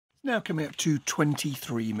Now coming up to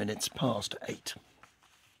 23 minutes past 8.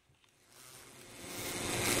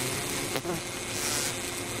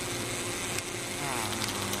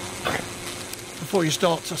 Before you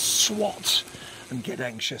start to swat and get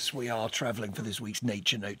anxious, we are travelling for this week's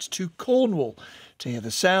Nature Notes to Cornwall to hear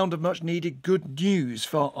the sound of much needed good news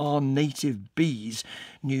for our native bees.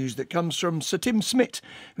 News that comes from Sir Tim Smit,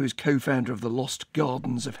 who is co-founder of the Lost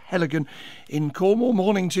Gardens of Heligan in Cornwall.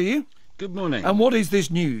 Morning to you. Good morning. And what is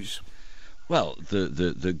this news? Well,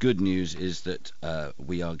 the good news is that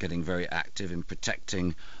we are getting very active in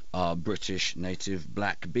protecting our British native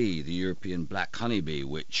black bee, the European black honeybee,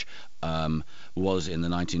 which was in the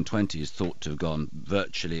 1920s thought to have gone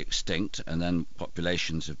virtually extinct, and then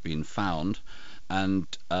populations have been found, and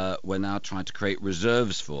we're now trying to create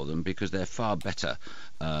reserves for them because they're far better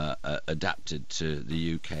adapted to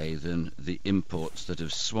the UK than the imports that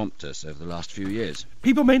have swamped us over the last few years.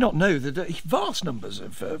 People may not know that vast numbers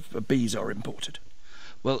of bees are imported.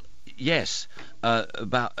 Well, yes,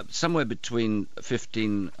 about somewhere between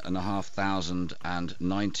 15,500 and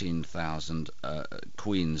 19,000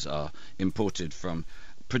 queens are imported from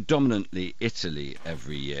predominantly Italy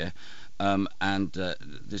every year.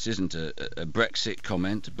 This isn't a Brexit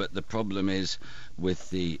comment, but the problem is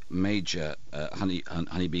with the major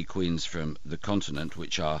honeybee queens from the continent,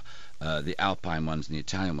 which are the Alpine ones and the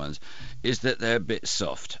Italian ones, is that they're a bit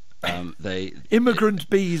soft. Immigrant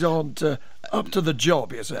bees aren't up to the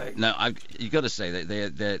job, you're saying? No, you've got to say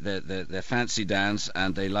they're fancy downs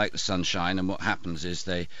and they like the sunshine. And what happens is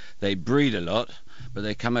they breed a lot, but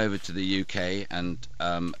they come over to the UK and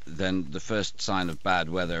then the first sign of bad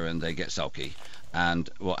weather and they get sulky. And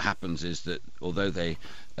what happens is that although they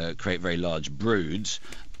create very large broods,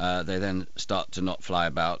 they then start to not fly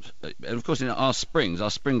about. And of course, in our springs,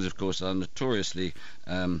 of course, are notoriously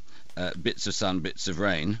bits of sun, bits of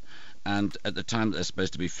rain. And at the time that they're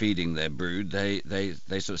supposed to be feeding their brood, they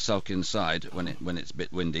sort of sulk inside when it's a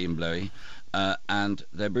bit windy and blowy, and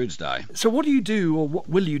their broods die. So what do you do, or what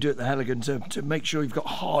will you do at the Heligan to make sure you've got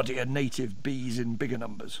hardier native bees in bigger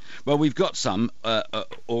numbers? Well, we've got some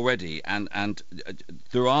already, and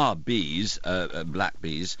there are bees, black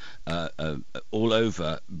bees, all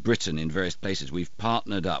over Britain in various places. We've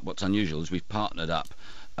partnered up. What's unusual is we've partnered up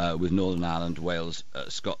with Northern Ireland, Wales,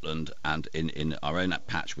 Scotland, and in our own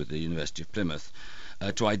patch with the University of Plymouth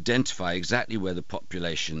to identify exactly where the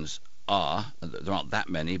populations are. There aren't that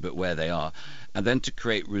many, but where they are, and then to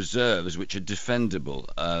create reserves which are defendable.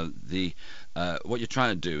 What you're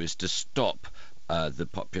trying to do is to stop the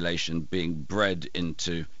population being bred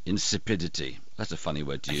into insipidity. That's a funny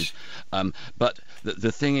word to use. But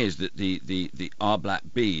the thing is that our black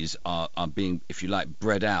bees are being, if you like,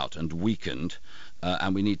 bred out and weakened.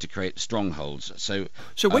 And we need to create strongholds. So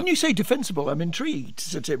when you say defensible, I'm intrigued,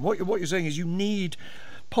 Sir Tim. What you're saying is you need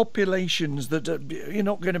populations that you're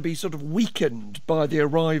not going to be sort of weakened by the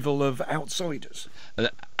arrival of outsiders.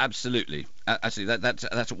 Absolutely. Actually, that's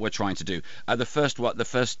what we're trying to do. The first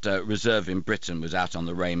reserve in Britain was out on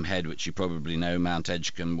the Rame Head, which you probably know, Mount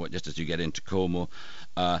Edgecombe, just as you get into Cornwall,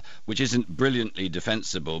 which isn't brilliantly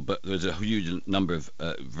defensible, but there's a huge number of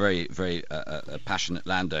very, very passionate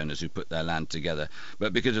landowners who put their land together.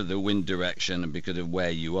 But because of the wind direction and because of where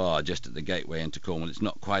you are, just at the gateway into Cornwall, it's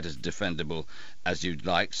not quite as defendable as you'd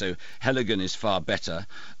like. So Heligan is far better,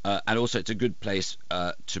 and also it's a good place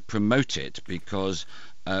to promote it because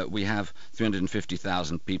we have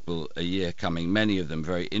 350,000 people a year coming, many of them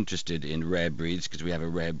very interested in rare breeds because we have a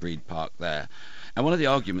rare breed park there. And one of the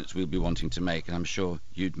arguments we'll be wanting to make, and I'm sure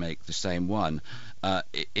you'd make the same one,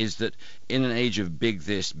 is that in an age of big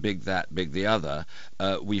this, big that, big the other,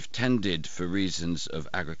 we've tended, for reasons of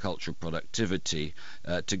agricultural productivity,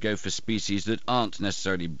 to go for species that aren't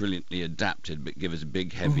necessarily brilliantly adapted, but give us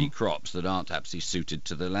big, heavy crops that aren't absolutely suited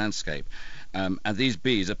to the landscape. And these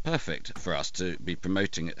bees are perfect for us to be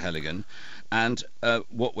promoting at Heligan. And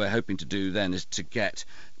what we're hoping to do then is to get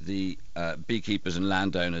the beekeepers and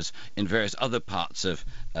landowners in various other parts of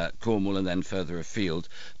Cornwall and then further afield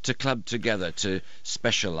to club together to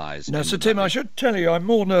specialise. Now, Sir Tim, I should tell you I'm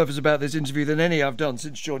more nervous about this interview than any I've done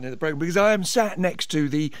since joining the programme because I am sat next to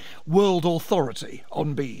the World Authority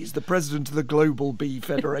on Bees, the president of the Global Bee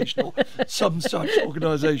Federation or some such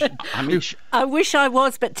organisation. I wish I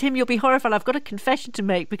was, but Tim, you'll be horrified. I've got a confession to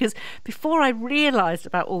make because before I realised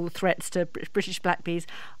about all the threats to British black bees,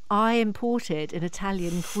 I imported an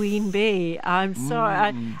Italian queen bee. I'm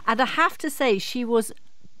sorry. And I have to say, she was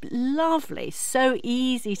lovely, so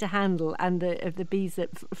easy to handle, and the bees that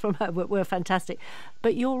from her were fantastic.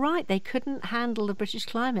 But you're right, they couldn't handle the British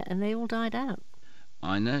climate and they all died out.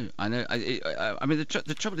 I know. I mean,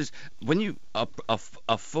 the trouble is, when you are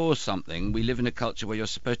for something, we live in a culture where you're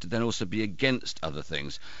supposed to then also be against other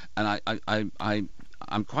things. And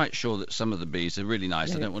I'm quite sure that some of the bees are really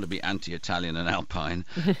nice. I don't want to be anti-Italian and alpine,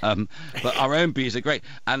 but our own bees are great.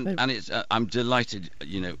 And it's I'm delighted,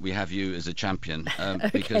 we have you as a champion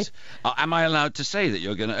because am I allowed to say that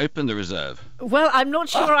you're going to open the reserve? Well, I'm not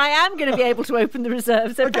sure I am going to be able to open the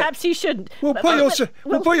reserve, so perhaps you shouldn't. We'll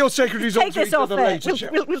put your secretaries on to each other later.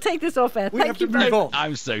 We'll take this off air. We have to move on.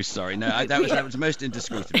 I'm so sorry. No, that was most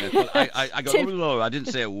indiscreet of me. I got I didn't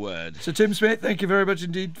say a word. So Tim Smit, thank you very much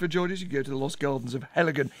indeed for joining us. You can go to the Lost Gardens of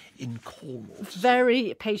Helligan in Cornwall.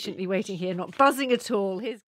 Very patiently waiting here, not buzzing at all.